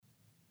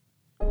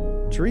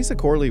Teresa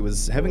Corley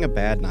was having a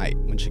bad night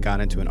when she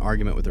got into an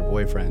argument with her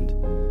boyfriend.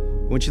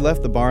 When she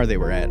left the bar they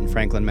were at in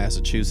Franklin,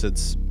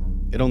 Massachusetts,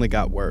 it only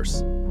got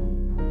worse.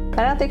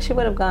 I don't think she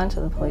would have gone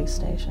to the police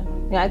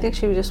station. Yeah, I think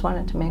she just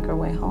wanted to make her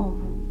way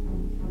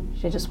home.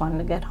 She just wanted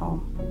to get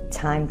home.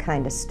 Time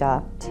kind of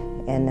stopped,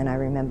 and then I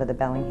remember the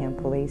Bellingham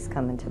police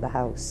coming to the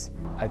house.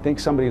 I think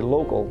somebody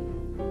local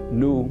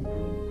knew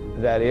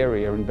that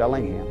area in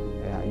Bellingham.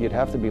 You'd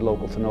have to be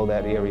local to know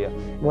that area.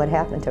 What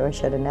happened to her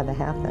should have never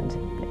happened.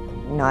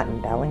 Not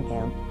in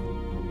Bellingham.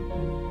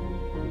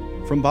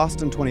 From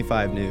Boston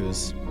 25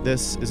 News,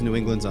 this is New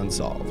England's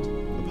Unsolved,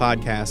 a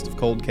podcast of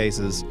cold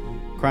cases,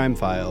 crime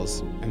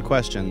files, and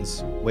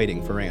questions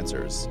waiting for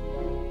answers.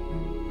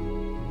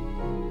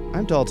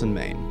 I'm Dalton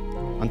Main.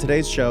 On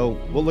today's show,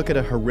 we'll look at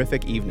a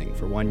horrific evening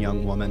for one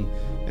young woman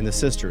and the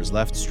sisters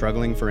left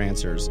struggling for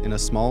answers in a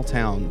small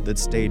town that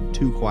stayed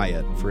too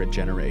quiet for a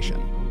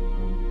generation.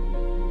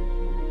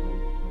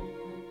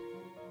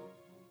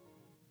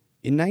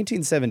 In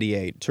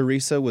 1978,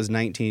 Teresa was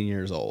 19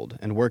 years old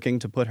and working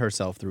to put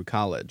herself through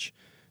college.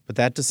 But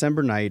that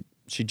December night,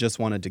 she just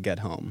wanted to get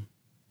home.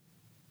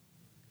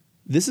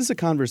 This is a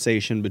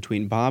conversation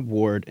between Bob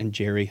Ward and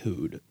Jerry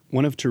Hood,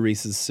 one of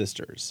Teresa's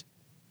sisters.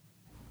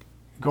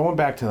 Going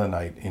back to the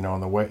night,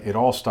 and the way it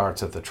all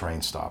starts at the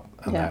train stop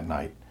on that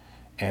night.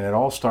 And it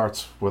all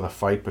starts with a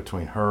fight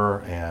between her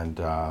and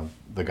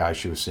the guy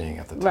she was seeing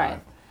at the time. Right.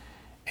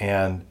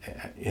 And,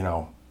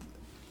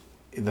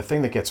 the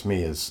thing that gets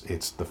me is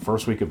it's the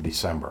first week of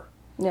December.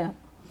 Yeah.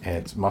 And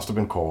it must have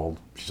been cold.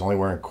 She's only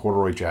wearing a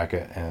corduroy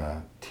jacket and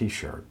a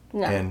t-shirt.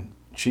 No. And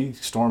she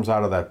storms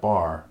out of that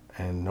bar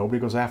and nobody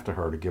goes after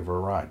her to give her a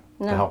ride,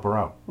 to help her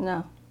out.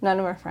 No,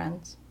 none of her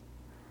friends.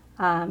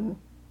 None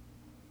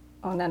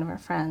of her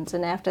friends.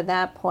 And after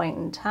that point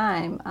in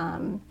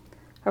time,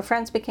 her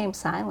friends became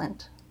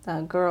silent.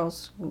 The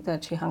girls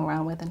that she hung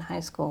around with in high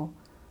school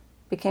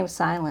became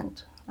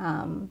silent.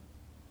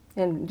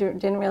 And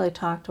didn't really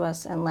talk to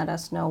us and let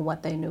us know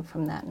what they knew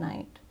from that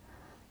night.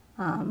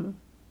 One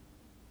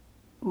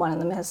of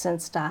them has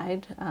since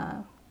died.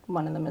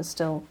 One of them is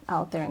still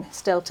out there, and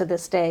still to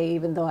this day,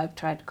 even though I've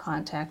tried to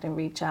contact and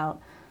reach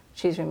out,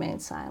 she's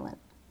remained silent.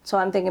 So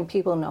I'm thinking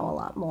people know a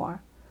lot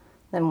more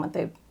than what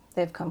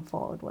they've come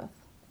forward with.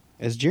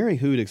 As Jerry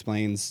Hood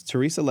explains,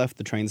 Teresa left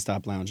the train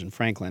stop lounge in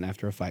Franklin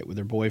after a fight with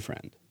her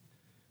boyfriend.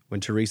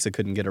 When Teresa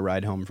couldn't get a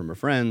ride home from her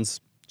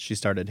friends, she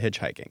started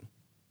hitchhiking.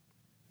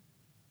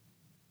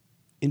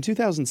 In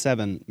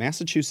 2007,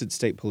 Massachusetts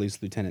State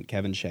Police Lieutenant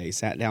Kevin Shea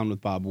sat down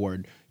with Bob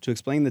Ward to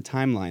explain the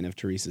timeline of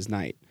Teresa's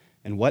night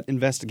and what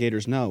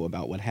investigators know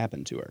about what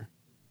happened to her.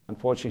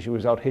 Unfortunately, she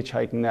was out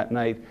hitchhiking that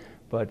night,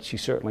 but she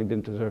certainly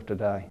didn't deserve to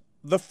die.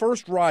 The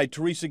first ride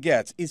Teresa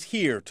gets is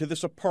here to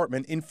this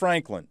apartment in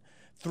Franklin.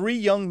 3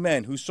 young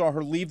men who saw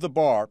her leave the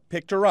bar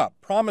picked her up,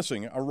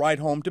 promising a ride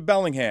home to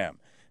Bellingham.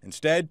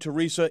 Instead,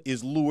 Teresa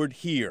is lured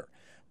here.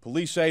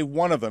 Police say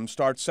one of them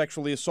starts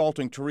sexually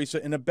assaulting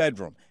Teresa in a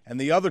bedroom, and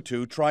the other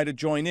 2 try to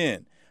join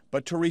in.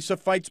 But Teresa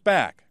fights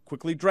back,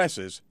 quickly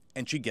dresses,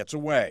 and she gets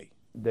away.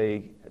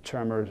 They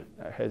term her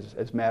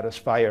as mad as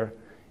fire,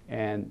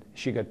 and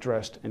she got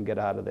dressed and got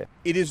out of there.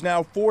 It is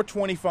now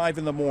 4:25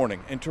 in the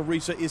morning, and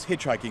Teresa is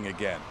hitchhiking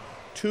again.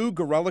 2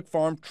 Gorelick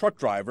Farm truck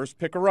drivers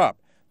pick her up,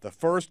 the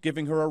first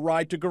giving her a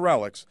ride to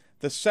Gorelick's,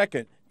 the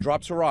second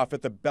drops her off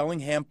at the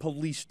Bellingham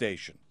police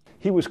station.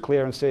 He was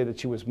clear and said that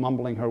she was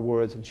mumbling her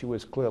words and she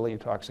was clearly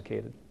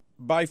intoxicated.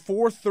 By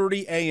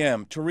 4:30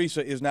 a.m.,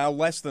 Teresa is now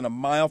less than a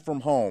mile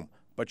from home,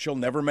 but she'll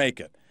never make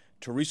it.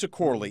 Teresa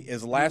Corley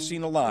is last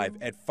seen alive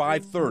at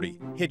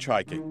 5:30,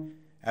 hitchhiking.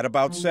 At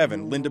about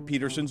 7, Linda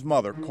Peterson's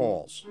mother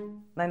calls.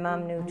 My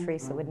mom knew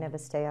Teresa would never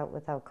stay out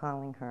without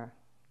calling her,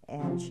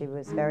 and she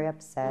was very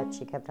upset.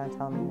 She kept on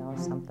telling me, no,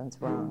 something's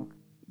wrong.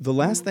 The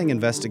last thing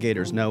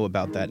investigators know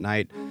about that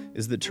night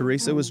is that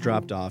Teresa was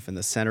dropped off in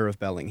the center of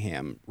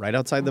Bellingham, right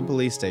outside the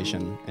police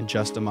station and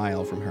just a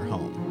mile from her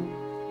home.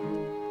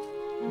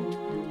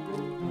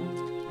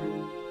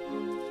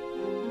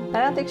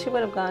 I don't think she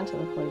would have gone to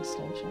the police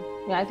station.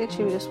 Yeah, I think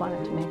she just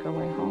wanted to make her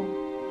way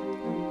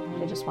home.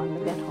 She just wanted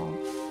to get home.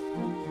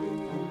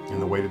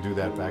 And the way to do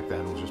that back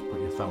then was just put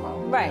your thumb out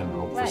and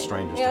hope for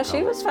strangers to come.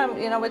 She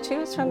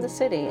was from the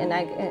city, and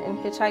in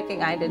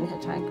hitchhiking, I didn't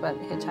hitchhike, but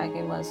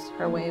hitchhiking was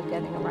her way of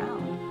getting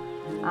around.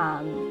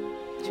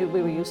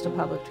 We were used to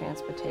public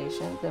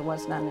transportation. There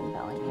was none in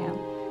Bellingham,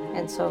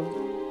 and so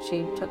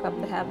she took up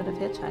the habit of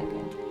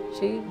hitchhiking.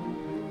 She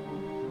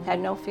had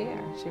no fear.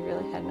 She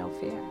really had no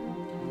fear.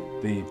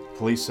 The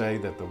police say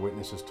that the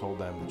witnesses told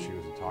them that she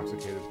was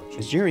intoxicated. But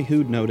As Jerry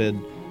Hood noted,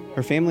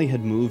 her family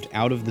had moved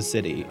out of the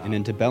city and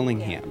into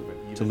Bellingham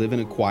to live in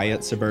a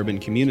quiet suburban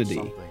community.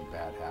 Something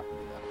bad happened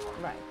in that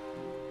apartment.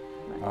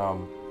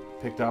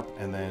 Right. Picked up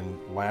and then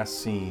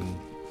last seen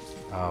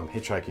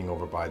hitchhiking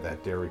over by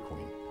that Dairy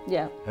Queen.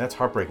 Yeah. And that's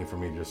heartbreaking for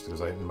me just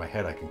because in my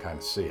head I can kind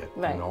of see it.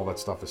 Right. And all that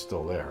stuff is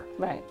still there.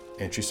 Right.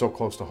 And she's so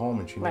close to home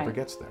and she never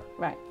gets there.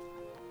 Right.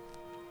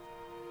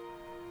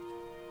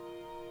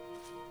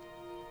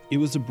 It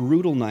was a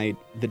brutal night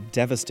that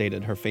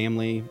devastated her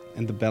family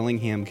and the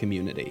Bellingham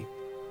community.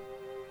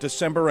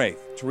 December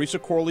 8th, Teresa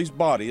Corley's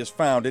body is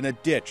found in a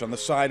ditch on the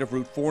side of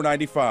Route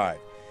 495.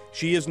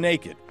 She is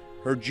naked,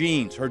 her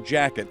jeans, her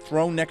jacket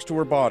thrown next to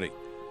her body.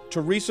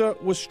 Teresa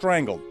was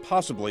strangled,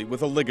 possibly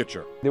with a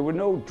ligature. There were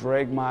no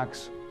drag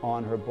marks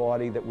on her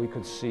body that we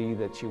could see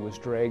that she was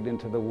dragged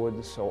into the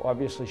woods, so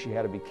obviously she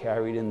had to be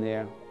carried in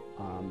there,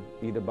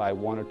 either by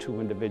one or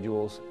two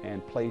individuals,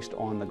 and placed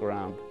on the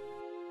ground.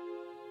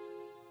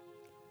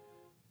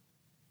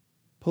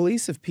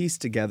 Police have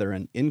pieced together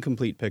an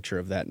incomplete picture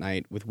of that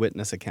night with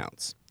witness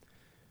accounts.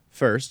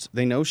 First,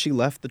 they know she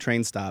left the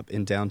train stop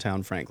in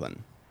downtown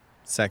Franklin.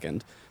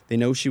 Second, they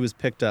know she was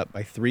picked up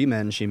by 3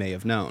 men she may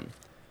have known.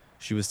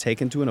 She was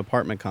taken to an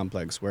apartment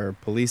complex where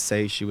police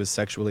say she was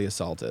sexually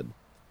assaulted.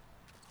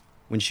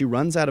 When she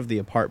runs out of the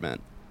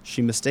apartment,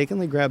 she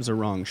mistakenly grabs a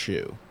wrong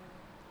shoe.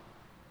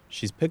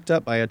 She's picked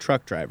up by a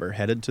truck driver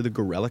headed to the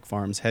Gorelick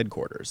Farms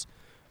headquarters.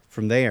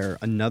 From there,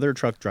 another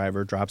truck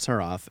driver drops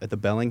her off at the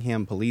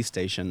Bellingham police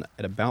station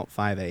at about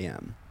 5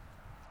 a.m.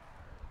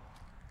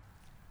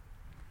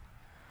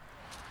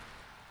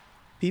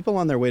 People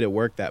on their way to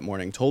work that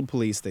morning told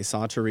police they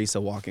saw Teresa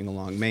walking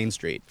along Main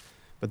Street,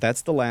 but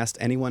that's the last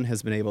anyone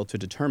has been able to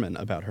determine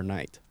about her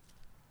night.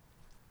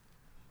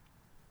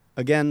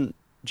 Again,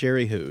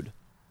 Jerry Hood.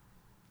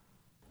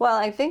 Well,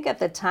 I think at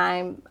the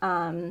time,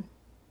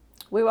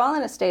 we were all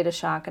in a state of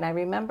shock, and I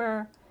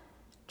remember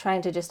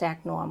trying to just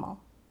act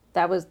normal.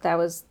 That was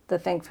the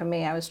thing for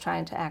me. I was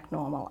trying to act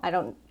normal.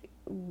 It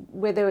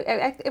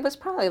was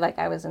probably like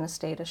I was in a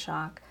state of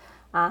shock.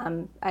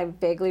 I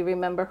vaguely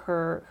remember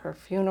her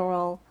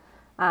funeral,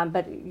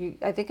 but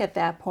I think at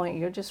that point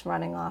you're just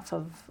running off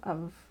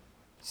of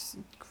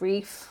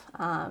grief.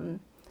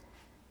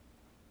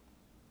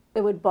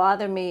 It would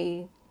bother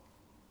me,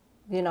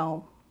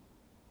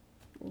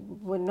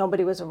 when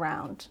nobody was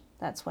around.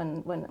 That's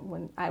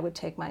when I would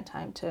take my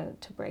time to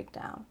break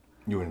down.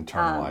 You would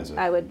internalize it.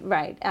 I would,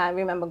 right. I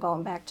remember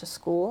going back to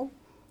school,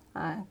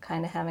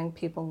 kind of having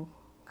people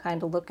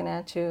kind of looking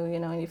at you,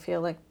 and you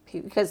feel like,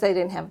 because they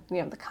didn't have,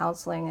 the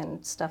counseling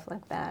and stuff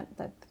like that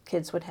the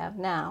kids would have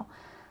now.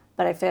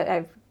 But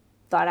I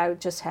thought I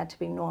just had to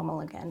be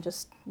normal again,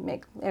 just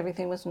make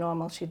everything was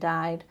normal. She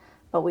died,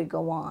 but we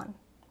go on.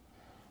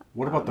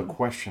 What about the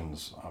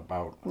questions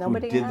about who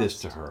did this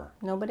to her?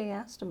 Nobody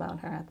asked about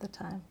her at the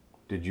time.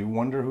 Did you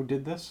wonder who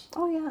did this?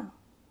 Oh,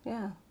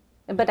 yeah.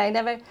 But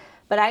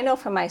I know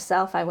for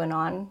myself, I went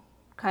on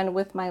kind of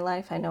with my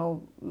life. I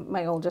know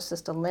my older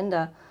sister,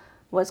 Linda,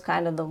 was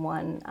kind of the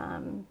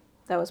one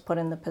that was put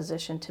in the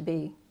position to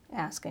be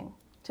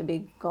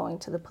going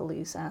to the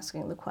police,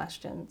 asking the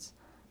questions.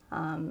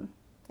 And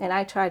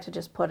I tried to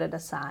just put it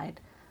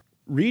aside.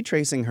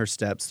 Retracing her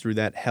steps through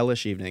that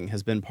hellish evening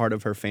has been part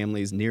of her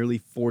family's nearly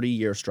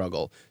 40-year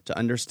struggle to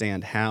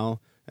understand how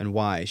and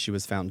why she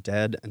was found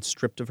dead and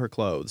stripped of her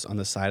clothes on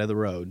the side of the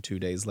road 2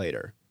 days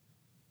later.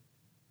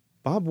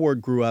 Bob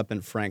Ward grew up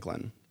in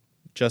Franklin,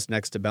 just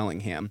next to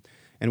Bellingham,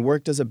 and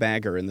worked as a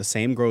bagger in the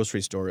same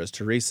grocery store as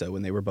Teresa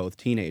when they were both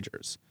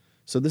teenagers.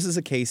 So this is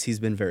a case he's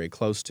been very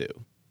close to.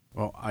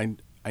 Well,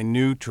 I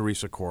knew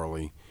Teresa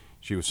Corley.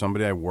 She was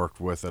somebody I worked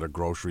with at a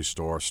grocery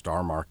store,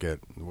 Star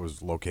Market. It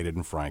was located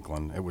in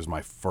Franklin. It was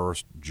my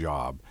first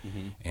job.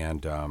 Mm-hmm.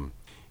 And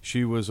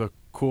she was a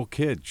cool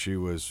kid. She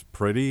was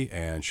pretty,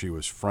 and she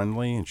was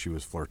friendly, and she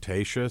was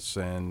flirtatious,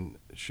 and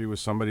she was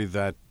somebody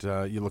that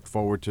you looked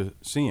forward to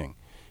seeing.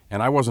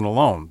 And I wasn't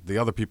alone. The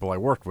other people I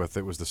worked with,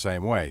 it was the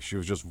same way. She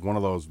was just one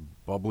of those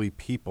bubbly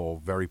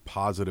people, very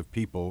positive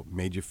people,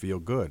 made you feel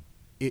good.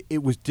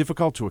 It was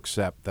difficult to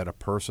accept that a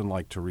person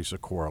like Teresa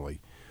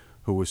Corley,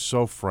 who was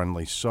so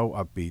friendly, so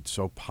upbeat,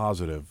 so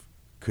positive,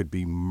 could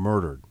be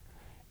murdered.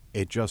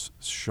 It just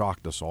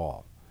shocked us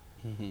all.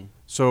 Mm-hmm.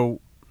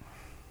 So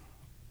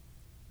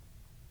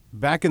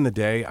back in the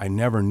day, I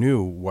never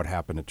knew what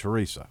happened to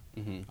Teresa.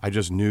 Mm-hmm. I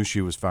just knew she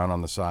was found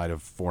on the side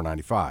of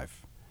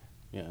 495.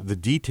 Yeah. The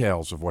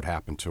details of what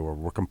happened to her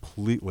were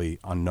completely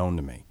unknown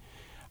to me.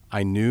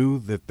 I knew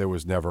that there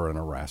was never an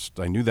arrest.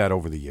 I knew that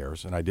over the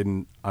years, and I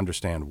didn't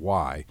understand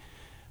why.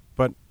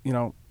 But,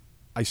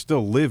 I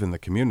still live in the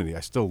community.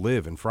 I still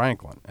live in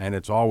Franklin, and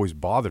it's always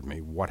bothered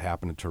me what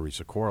happened to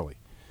Teresa Corley.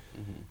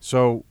 Mm-hmm.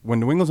 So when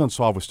New England's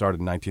Unsolved was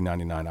started in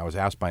 1999, I was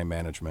asked by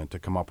management to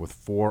come up with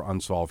 4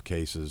 unsolved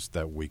cases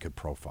that we could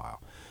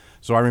profile.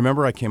 So I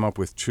remember I came up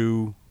with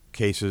 2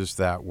 cases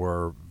that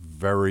were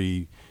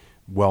very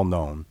well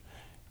known.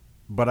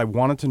 But I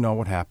wanted to know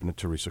what happened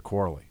to Teresa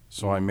Corley.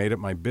 So I made it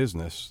my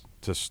business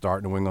to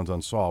start New England's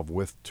Unsolved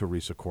with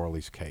Teresa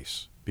Corley's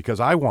case, because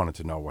I wanted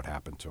to know what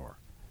happened to her.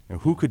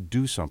 Who could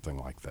do something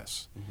like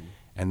this? Mm-hmm.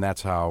 And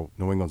that's how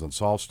New England's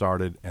Unsolved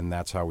started, and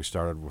that's how we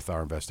started with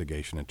our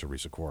investigation into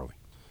Teresa Corley.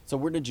 So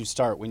where did you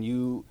start when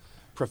you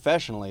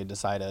professionally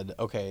decided,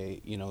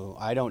 okay,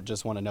 I don't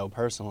just want to know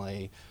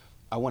personally,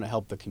 I want to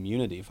help the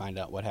community find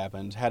out what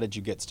happened? How did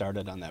you get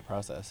started on that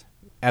process?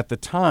 At the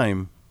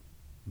time,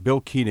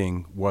 Bill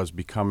Keating was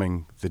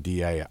becoming the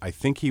DA. I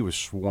think he was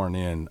sworn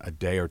in a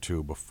day or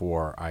 2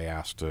 before I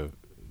asked to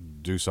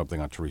do something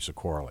on Teresa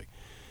Corley.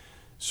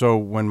 So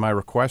when my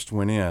request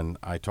went in,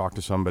 I talked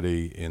to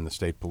somebody in the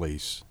state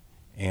police,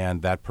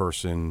 and that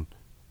person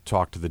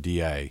talked to the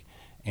DA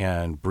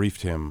and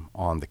briefed him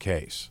on the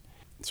case.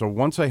 So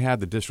once I had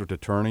the district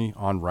attorney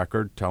on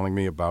record telling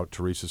me about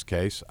Teresa's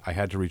case, I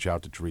had to reach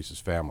out to Teresa's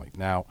family.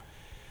 Now,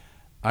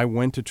 I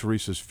went to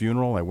Teresa's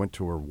funeral, I went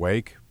to her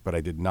wake, but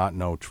I did not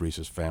know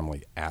Teresa's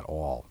family at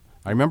all.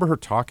 I remember her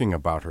talking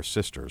about her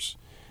sisters,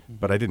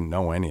 but I didn't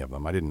know any of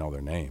them. I didn't know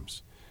their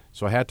names.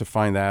 So I had to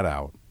find that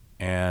out.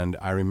 And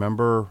I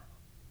remember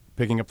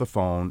picking up the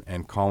phone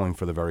and calling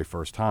for the very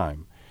first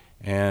time.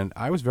 And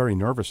I was very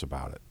nervous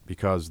about it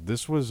because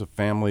this was a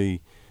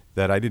family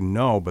that I didn't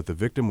know, but the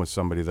victim was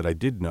somebody that I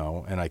did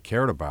know and I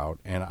cared about,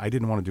 and I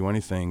didn't want to do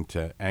anything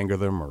to anger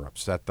them or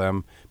upset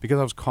them because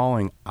I was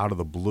calling out of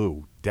the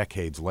blue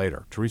decades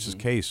later. Teresa's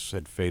case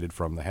had faded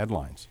from the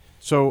headlines.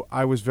 So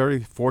I was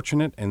very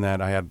fortunate in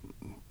that I had,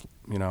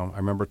 I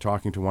remember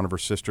talking to one of her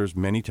sisters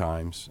many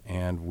times,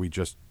 and we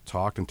just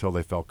talked until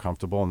they felt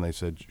comfortable, and they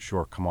said,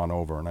 sure, come on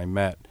over. And I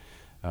met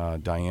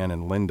Diane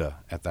and Linda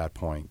at that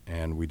point,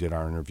 and we did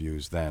our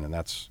interviews then, and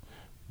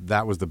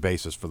that was the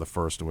basis for the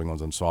first New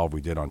England's Unsolved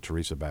we did on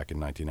Teresa back in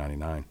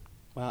 1999.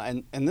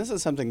 Well, and this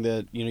is something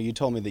that, you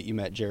told me that you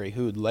met Jerry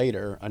Hood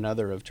later,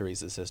 another of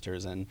Teresa's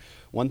sisters, and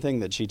one thing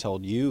that she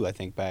told you, I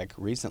think, back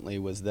recently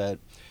was that,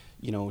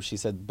 she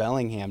said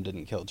Bellingham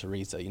didn't kill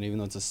Teresa, even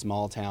though it's a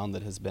small town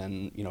that has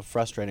been,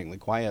 frustratingly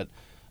quiet.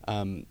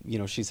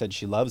 She said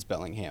she loves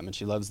Bellingham and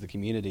she loves the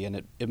community,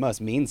 and it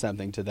must mean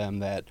something to them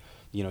that,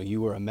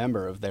 you were a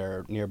member of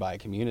their nearby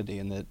community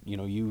and that, you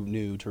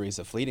knew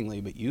Teresa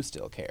fleetingly, but you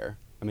still care.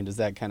 I mean, does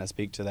that kind of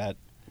speak to that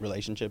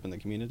relationship in the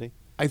community?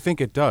 I think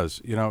it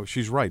does.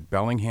 She's right.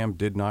 Bellingham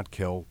did not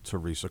kill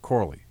Teresa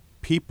Corley.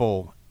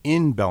 People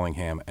in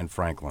Bellingham and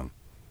Franklin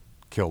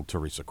killed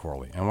Teresa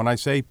Corley. And when I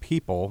say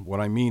people, what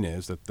I mean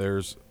is that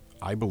there's,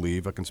 I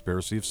believe, a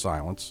conspiracy of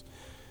silence.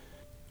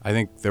 I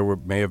think there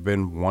may have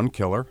been one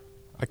killer.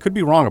 I could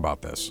be wrong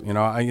about this.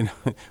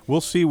 We'll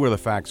see where the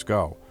facts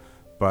go.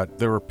 But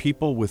there are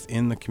people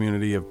within the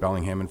community of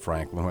Bellingham and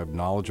Franklin who have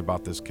knowledge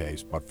about this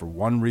case, but for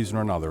one reason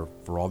or another,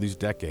 for all these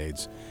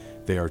decades,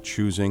 they are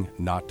choosing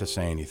not to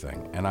say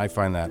anything, and I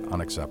find that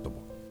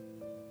unacceptable.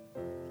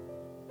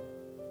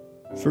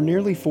 For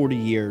nearly 40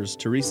 years,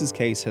 Teresa's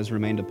case has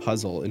remained a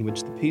puzzle in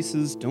which the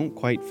pieces don't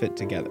quite fit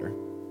together.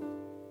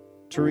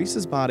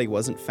 Teresa's body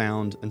wasn't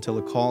found until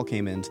a call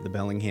came in to the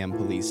Bellingham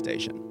police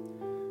station.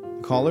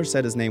 The caller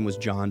said his name was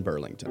John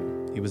Burlington.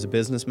 He was a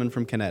businessman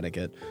from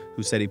Connecticut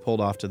who said he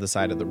pulled off to the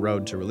side of the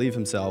road to relieve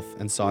himself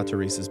and saw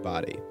Teresa's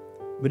body.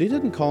 But he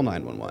didn't call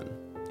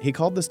 911. He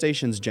called the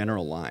station's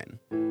general line.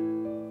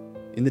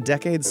 In the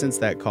decades since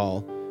that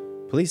call,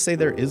 police say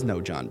there is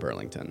no John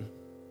Burlington.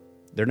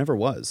 There never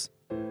was.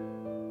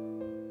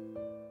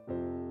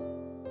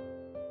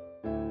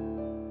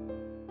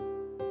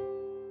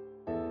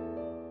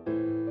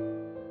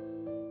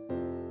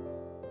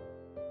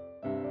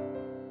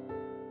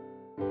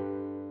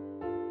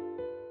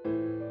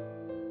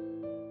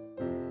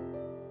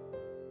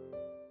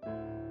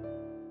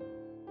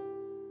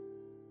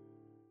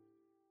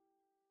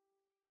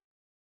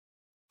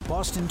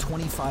 Boston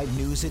 25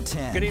 News at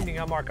 10. Good evening,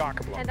 I'm Mark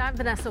Ockerbloom. And I'm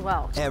Vanessa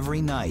Welch.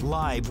 Every night,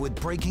 live with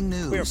breaking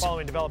news. We are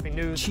following developing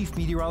news. Chief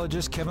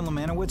Meteorologist Kevin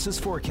Lemanowitz's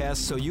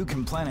forecast so you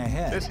can plan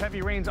ahead. This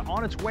heavy rain's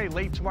on its way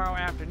late tomorrow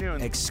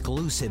afternoon.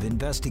 Exclusive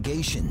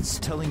investigations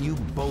telling you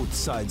both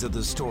sides of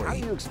the story. How do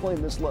you explain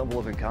this level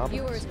of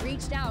incompetence? Viewers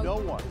reached out. No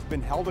one has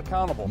been held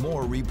accountable.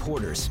 More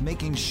reporters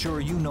making sure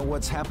you know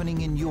what's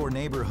happening in your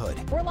neighborhood.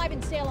 We're live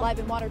in Salem, live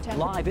in Watertown,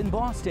 live in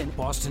Boston.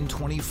 Boston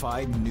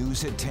 25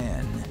 News at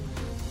 10.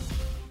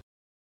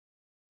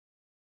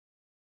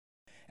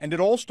 And it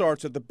all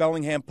starts at the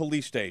Bellingham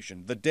police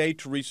station the day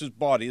Teresa's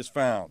body is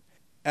found.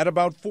 At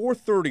about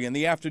 4:30 in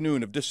the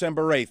afternoon of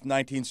December 8,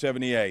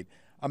 1978,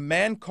 a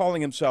man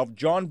calling himself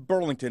John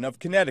Burlington of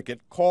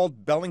Connecticut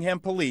called Bellingham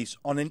police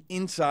on an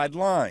inside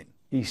line.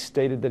 He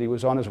stated that he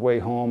was on his way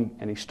home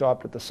and he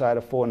stopped at the side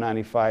of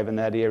 495 in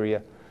that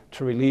area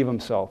to relieve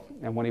himself.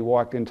 And when he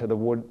walked into the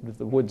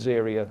woods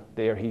area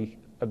there, he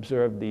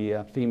observed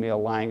the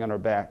female lying on her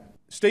back.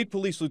 State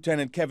Police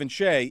Lieutenant Kevin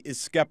Shea is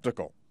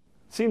skeptical.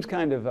 Seems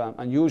kind of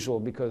unusual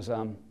because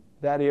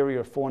that area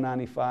of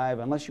 495,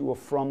 unless you were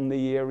from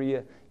the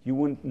area, you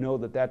wouldn't know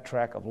that that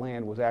tract of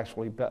land was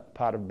actually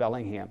part of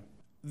Bellingham.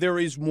 There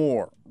is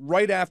more.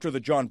 Right after the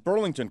John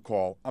Burlington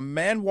call, a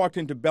man walked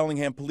into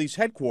Bellingham Police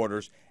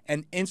Headquarters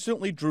and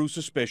instantly drew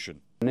suspicion.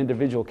 An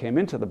individual came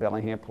into the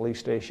Bellingham Police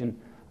Station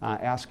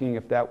asking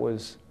if that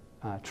was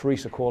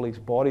Teresa Corley's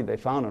body they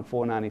found on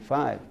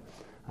 495.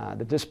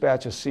 The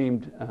dispatcher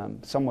seemed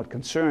somewhat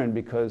concerned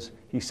because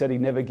he said he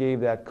never gave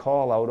that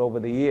call out over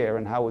the air,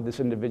 and how would this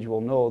individual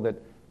know that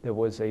there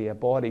was a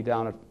body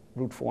down at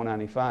Route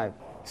 495?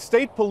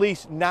 State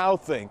police now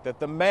think that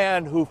the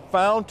man who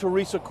found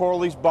Teresa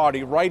Corley's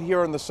body right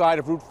here on the side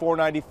of Route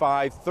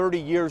 495 30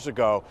 years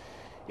ago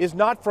is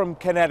not from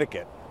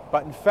Connecticut,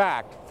 but in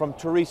fact from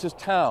Teresa's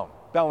town,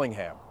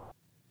 Bellingham.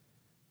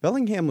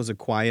 Bellingham was a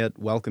quiet,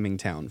 welcoming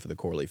town for the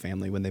Corley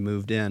family when they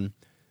moved in,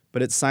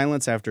 but its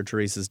silence after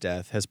Teresa's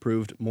death has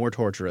proved more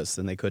torturous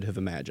than they could have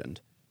imagined.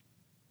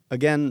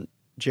 Again,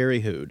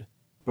 Jerry Hood,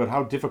 But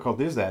how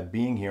difficult is that,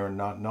 being here and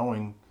not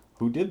knowing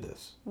who did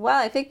this? Well,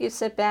 I think you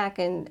sit back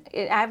and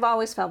I've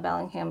always felt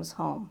Bellingham's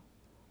home.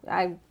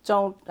 I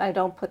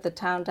don't put the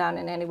town down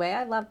in any way.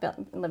 I love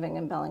living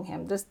in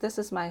Bellingham. This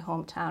is my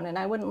hometown, and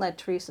I wouldn't let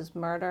Teresa's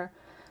murder.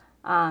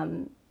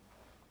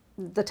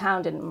 The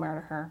town didn't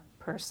murder her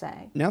per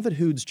se. Now that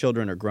Hood's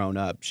children are grown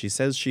up, she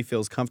says she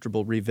feels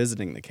comfortable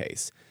revisiting the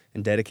case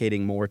and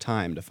dedicating more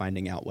time to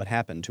finding out what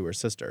happened to her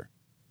sister.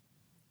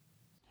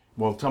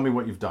 Well, tell me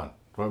what you've done.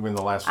 In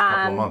the last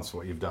couple of months,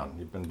 what you've done.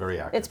 You've been very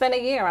active. It's been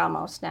a year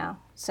almost now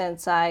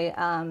since I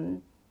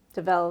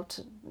developed,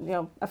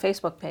 a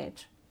Facebook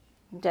page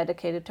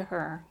dedicated to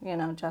her,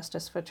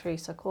 Justice for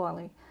Teresa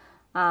Corley.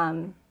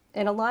 And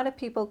a lot of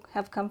people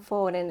have come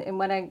forward, and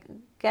what I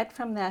get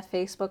from that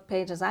Facebook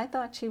page is I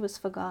thought she was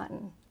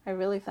forgotten. I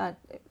really thought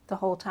the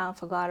whole town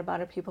forgot about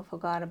her, people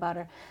forgot about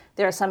her.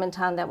 There are some in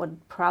town that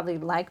would probably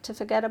like to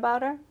forget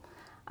about her,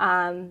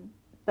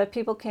 but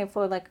people came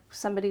forward like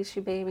somebody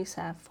she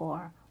babysat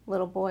for.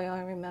 Little boy,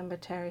 I remember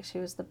Terry, she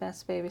was the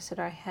best babysitter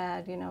I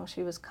had,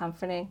 she was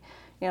comforting.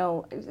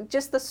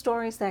 Just the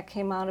stories that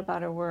came out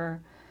about her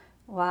were,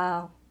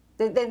 wow.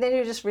 Then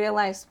you just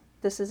realize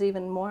this is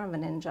even more of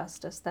an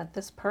injustice, that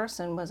this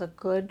person was a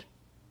good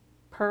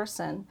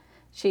person.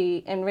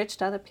 She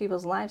enriched other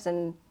people's lives,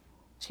 and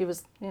she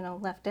was,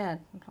 left dead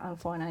on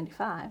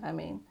 495. I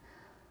mean,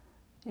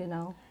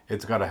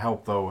 It's got to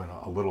help, though, in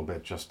a little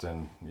bit, just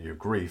in your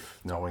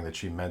grief, knowing that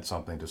she meant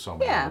something to so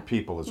many other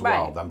people as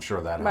well. I'm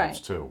sure that helps,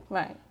 too.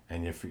 Right.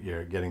 And if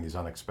you're getting these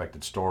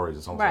unexpected stories,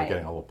 it's almost like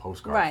getting a little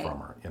postcard from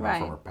her,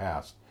 from her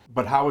past.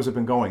 But how has it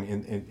been going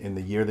in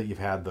the year that you've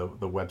had the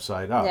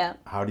website up? Yeah.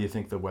 How do you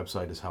think the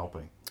website is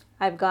helping?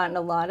 I've gotten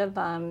a lot of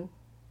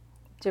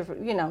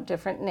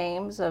different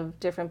names of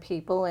different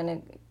people,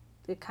 and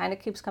it kind of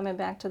keeps coming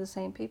back to the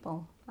same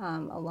people.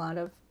 A lot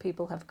of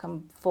people have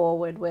come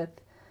forward with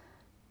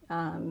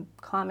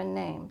common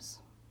names,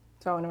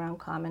 throwing around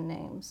common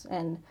names,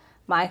 and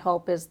my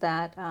hope is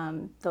that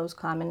those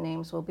common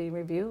names will be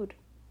reviewed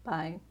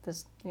by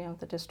this,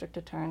 the district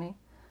attorney,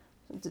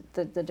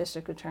 the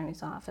district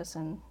attorney's office,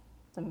 and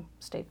the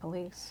state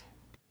police.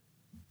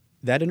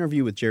 That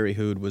interview with Jerry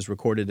Hood was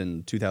recorded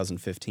in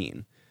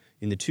 2015.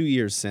 In the 2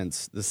 years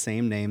since, the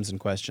same names and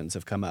questions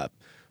have come up,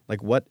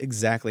 like what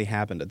exactly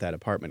happened at that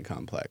apartment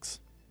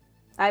complex.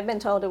 I've been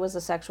told it was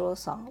a sexual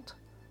assault.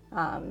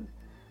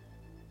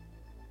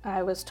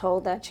 I was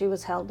told that she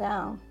was held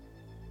down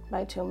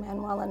by two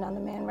men while another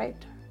man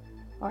raped her,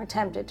 or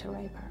attempted to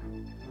rape her.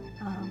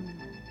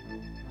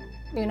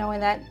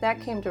 And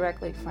that came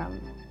directly from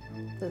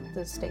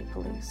the state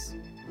police.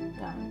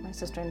 My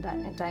sister and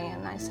Diane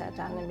and I sat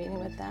down in a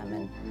meeting with them,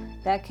 and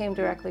that came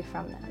directly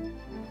from them.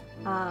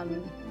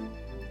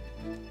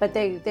 But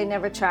they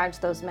never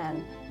charged those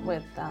men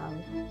with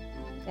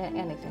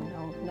anything.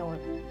 No.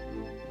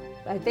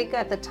 I think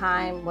at the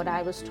time what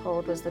I was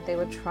told was that they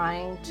were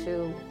trying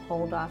to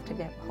hold off to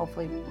get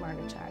hopefully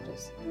murder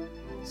charges.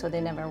 So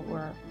they never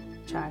were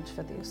charged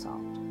for the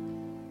assault.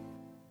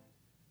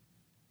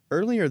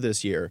 Earlier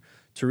this year,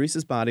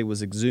 Teresa's body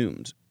was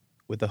exhumed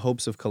with the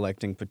hopes of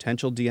collecting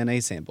potential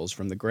DNA samples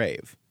from the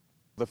grave.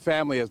 The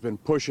family has been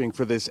pushing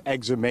for this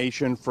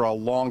exhumation for a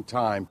long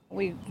time.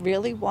 We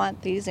really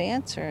want these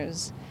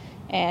answers,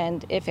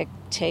 and if it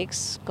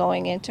takes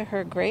going into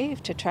her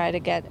grave to try to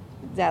get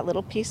that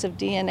little piece of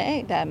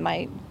DNA that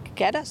might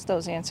get us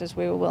those answers,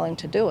 we were willing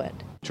to do it.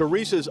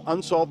 Teresa's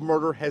unsolved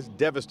murder has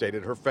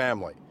devastated her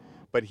family.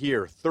 But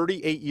here,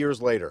 38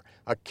 years later,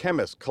 a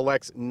chemist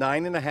collects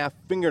 9.5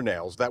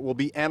 fingernails that will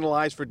be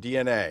analyzed for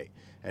DNA.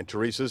 And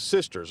Teresa's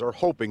sisters are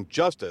hoping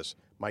justice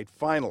might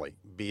finally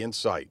be in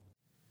sight.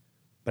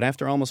 But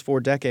after almost 4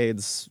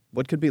 decades,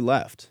 what could be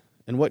left?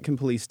 And what can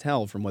police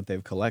tell from what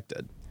they've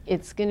collected?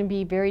 It's going to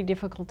be very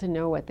difficult to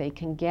know what they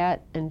can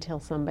get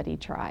until somebody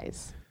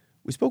tries.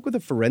 We spoke with a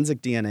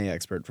forensic DNA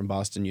expert from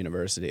Boston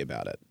University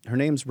about it. Her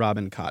name's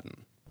Robin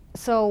Cotton.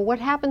 So what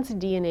happens to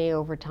DNA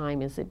over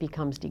time is it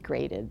becomes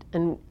degraded.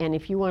 And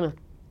if you want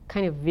to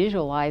kind of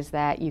visualize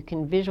that, you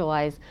can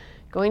visualize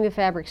going to the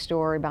fabric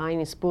store,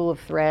 buying a spool of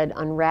thread,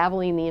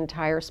 unraveling the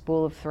entire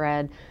spool of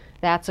thread.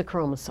 That's a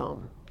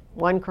chromosome.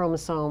 One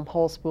chromosome,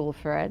 whole spool of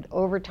thread.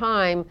 Over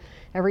time,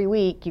 every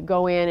week you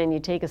go in and you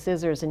take a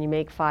scissors and you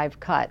make 5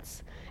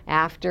 cuts.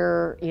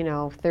 After,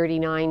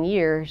 39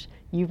 years,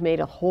 you've made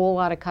a whole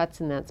lot of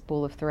cuts in that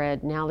spool of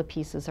thread. Now the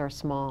pieces are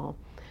small.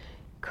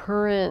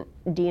 Current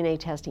DNA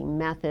testing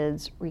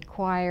methods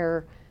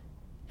require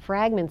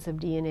fragments of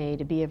DNA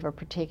to be of a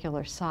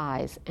particular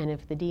size, and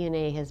if the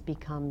DNA has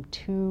become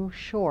too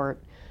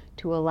short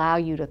to allow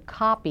you to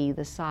copy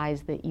the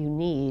size that you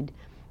need,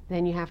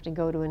 then you have to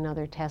go to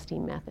another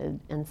testing method.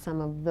 And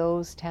some of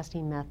those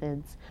testing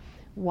methods,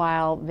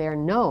 while they're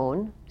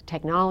known,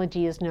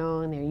 technology is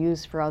known, they're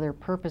used for other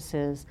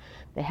purposes,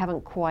 they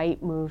haven't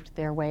quite moved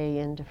their way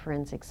into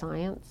forensic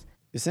science.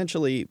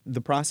 Essentially, the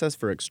process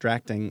for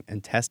extracting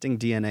and testing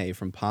DNA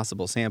from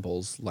possible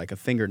samples, like a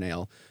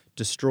fingernail,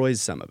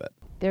 destroys some of it.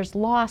 There's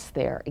loss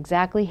there.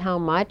 Exactly how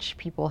much,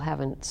 people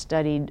haven't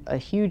studied a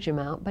huge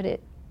amount,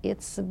 but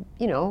it's,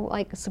 you know,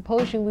 like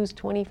suppose you lose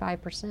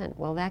 25%.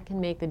 Well, that can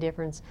make the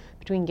difference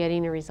between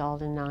getting a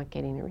result and not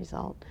getting a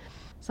result.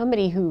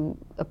 Somebody who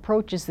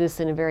approaches this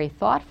in a very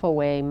thoughtful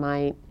way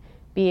might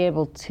be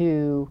able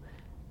to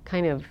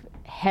kind of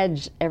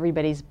hedge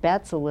everybody's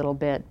bets a little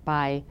bit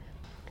by,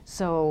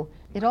 so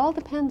it all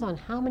depends on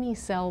how many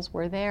cells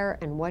were there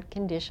and what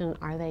condition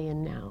are they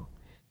in now.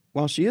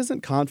 While she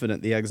isn't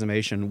confident the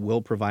exhumation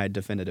will provide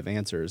definitive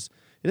answers,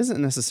 it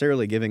isn't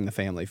necessarily giving the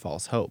family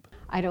false hope.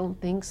 I don't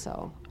think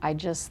so. I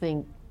just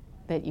think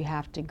that you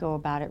have to go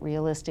about it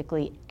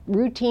realistically.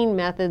 Routine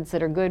methods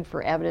that are good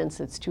for evidence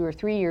that's 2 or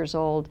 3 years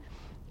old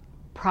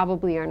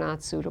probably are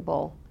not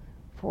suitable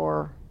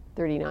for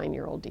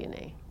 39-year-old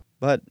DNA.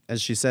 But,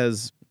 as she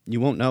says,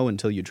 you won't know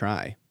until you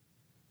try.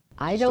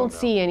 I don't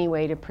see any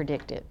way to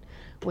predict it.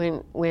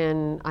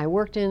 When I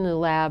worked in the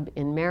lab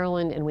in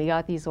Maryland and we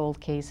got these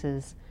old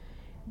cases,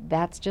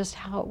 that's just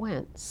how it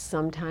went.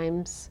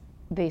 Sometimes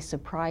they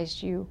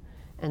surprised you,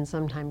 and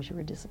sometimes you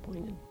were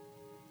disappointed.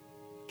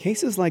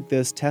 Cases like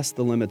this test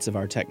the limits of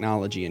our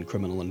technology in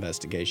criminal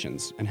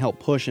investigations and help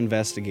push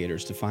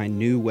investigators to find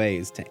new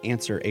ways to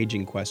answer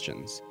aging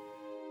questions.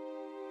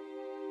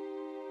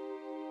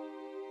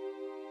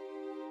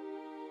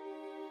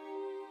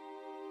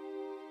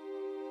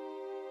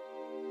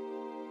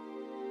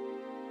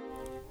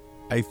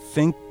 I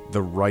think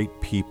the right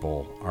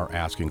people are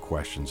asking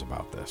questions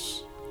about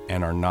this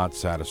and are not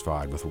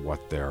satisfied with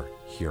what they're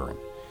hearing.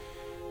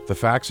 The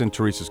facts in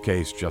Teresa's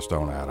case just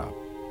don't add up.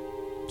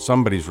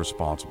 Somebody's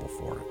responsible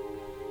for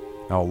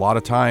it. Now, a lot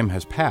of time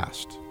has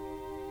passed.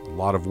 A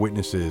lot of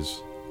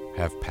witnesses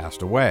have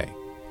passed away.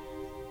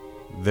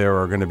 There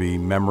are going to be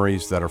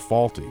memories that are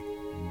faulty,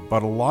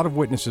 but a lot of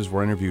witnesses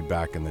were interviewed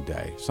back in the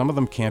day. Some of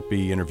them can't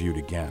be interviewed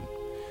again.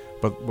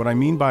 But what I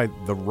mean by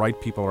the right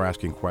people are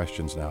asking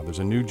questions now, there's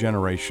a new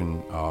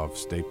generation of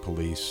state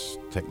police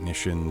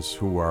technicians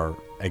who are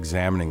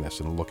examining this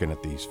and looking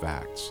at these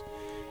facts.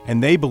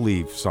 And they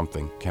believe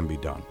something can be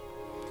done.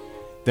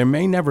 There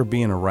may never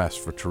be an arrest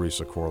for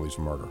Teresa Corley's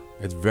murder.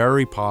 It's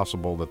very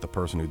possible that the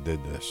person who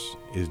did this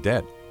is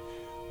dead.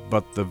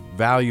 But the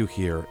value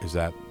here is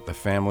that the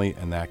family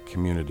and that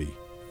community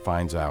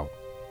finds out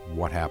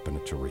what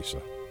happened to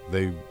Teresa.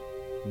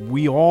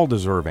 We all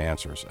deserve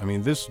answers. I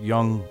mean, this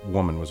young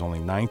woman was only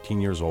 19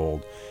 years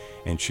old,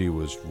 and she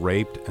was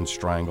raped and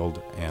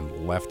strangled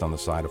and left on the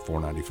side of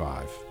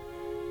 495.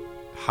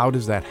 How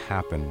does that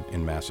happen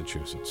in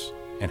Massachusetts?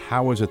 And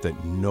how is it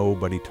that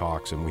nobody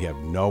talks and we have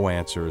no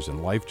answers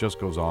and life just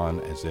goes on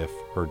as if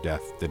her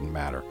death didn't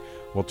matter?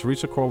 Well,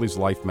 Teresa Corley's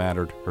life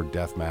mattered, her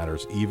death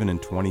matters. Even in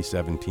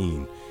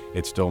 2017,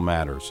 it still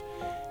matters.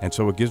 And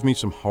so it gives me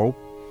some hope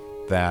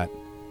that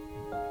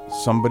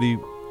somebody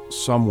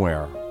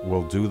somewhere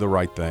will do the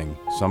right thing.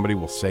 Somebody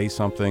will say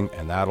something,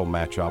 and that'll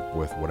match up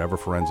with whatever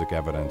forensic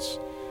evidence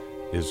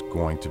is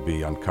going to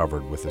be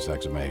uncovered with this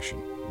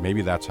exhumation.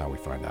 Maybe that's how we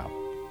find out.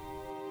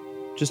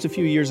 Just a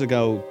few years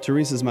ago,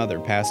 Teresa's mother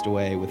passed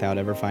away without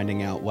ever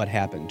finding out what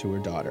happened to her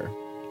daughter.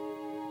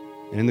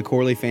 And in the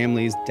Corley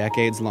family's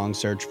decades-long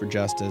search for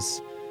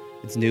justice,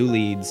 its new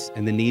leads,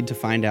 and the need to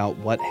find out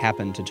what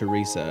happened to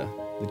Teresa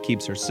that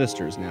keeps her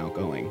sisters now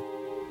going.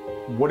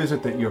 What is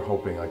it that you're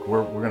hoping? Like,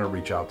 we're going to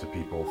reach out to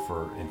people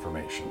for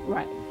information.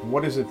 Right.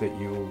 What is it that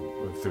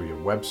you, through your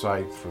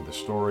website, through the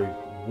story,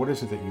 what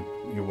is it that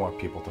you want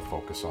people to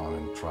focus on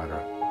and try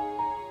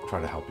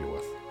to help you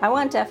with? I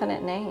want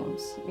definite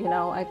names. You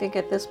know, I think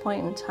at this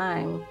point in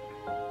time,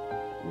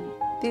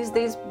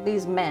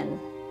 these men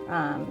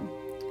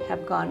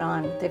have gone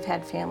on. They've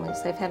had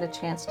families. They've had a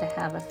chance to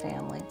have a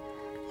family,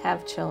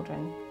 have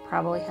children,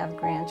 probably have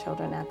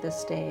grandchildren at this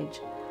stage.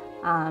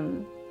 I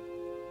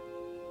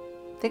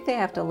think they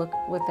have to look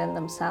within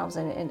themselves,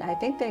 and I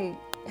think they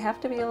have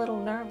to be a little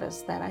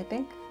nervous that I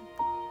think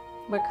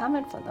we're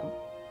coming for them,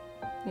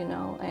 you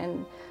know,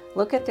 and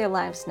look at their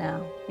lives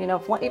now. You know,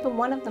 if even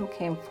one of them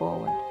came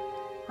forward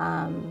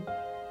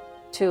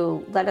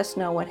to let us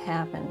know what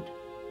happened,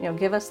 you know,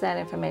 give us that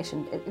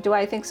information. Do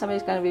I think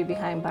somebody's going to be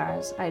behind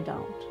bars? I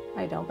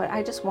don't, but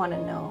I just want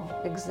to know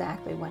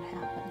exactly what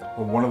happened.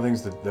 Well, one of the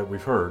things that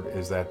we've heard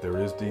is that there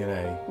is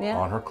DNA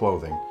on her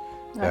clothing.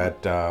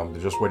 That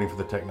they're just waiting for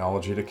the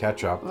technology to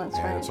catch up,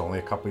 it's only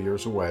a couple of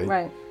years away.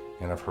 Right.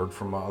 And I've heard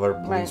from other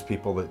police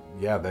people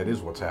that, that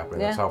is what's happening.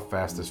 That's how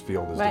fast this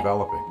field is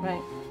developing.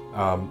 Right.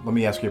 Let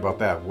me ask you about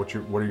that. What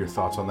are your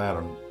thoughts on that,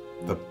 on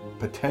the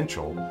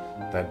potential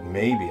that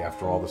maybe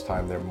after all this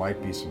time there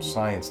might be some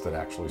science that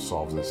actually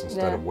solves this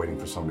instead of waiting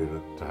for somebody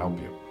to help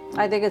you?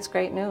 I think it's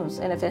great news,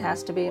 and if it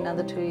has to be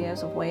another 2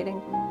 years of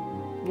waiting,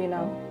 you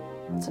know,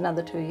 it's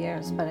another 2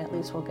 years, but at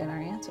least we'll get our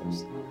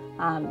answers.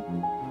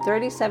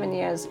 37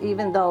 years,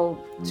 even though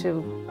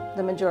to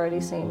the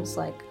majority seems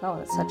like, oh,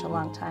 it's such a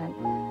long time,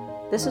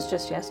 this is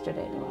just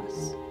yesterday to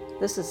us.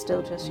 This is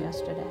still just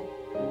yesterday.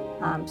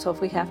 So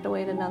if we have to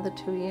wait another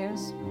 2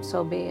 years,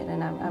 so be it.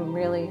 And I'm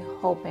really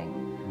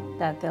hoping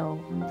that they'll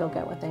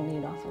get what they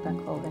need off of that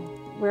clothing.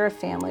 We're a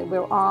family.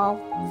 We're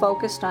all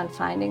focused on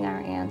finding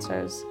our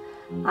answers.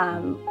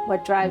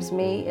 What drives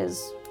me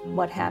is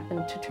what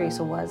happened to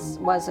Teresa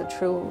was a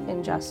true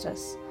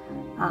injustice.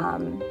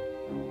 And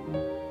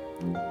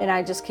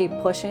I just keep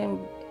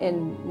pushing,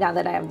 and now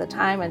that I have the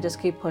time, I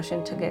just keep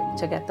pushing to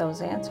get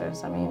those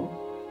answers. I mean,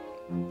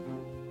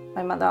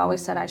 my mother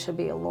always said I should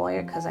be a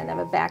lawyer because I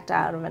never backed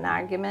out of an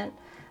argument,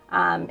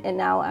 and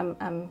now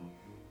I'm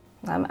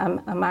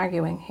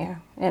arguing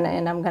here,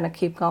 and I'm going to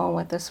keep going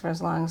with this for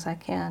as long as I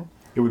can.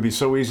 It would be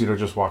so easy to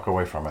just walk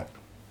away from it.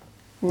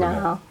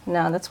 No,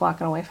 that's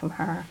walking away from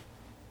her.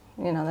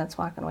 You know, that's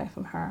walking away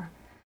from her.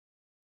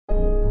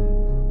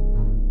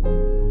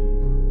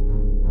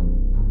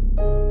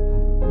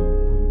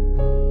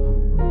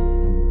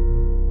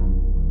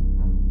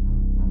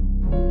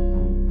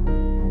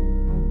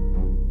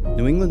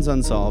 New England's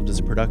Unsolved is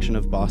a production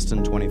of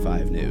Boston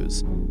 25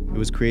 News. It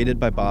was created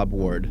by Bob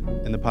Ward,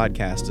 and the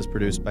podcast is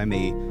produced by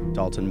me,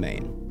 Dalton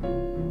Main.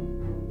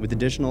 With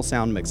additional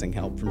sound mixing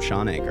help from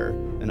Sean Anker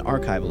and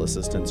archival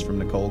assistance from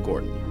Nicole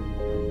Gordon.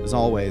 As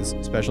always,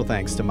 special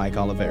thanks to Mike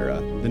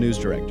Oliveira, the news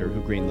director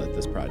who greenlit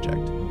this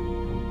project.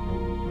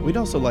 We'd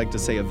also like to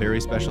say a very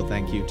special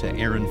thank you to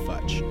Aaron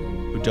Futch,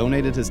 who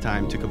donated his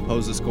time to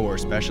compose a score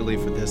specially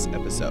for this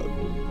episode.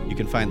 You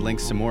can find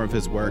links to more of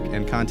his work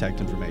and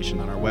contact information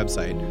on our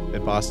website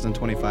at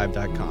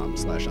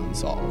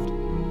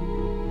boston25.com/unsolved.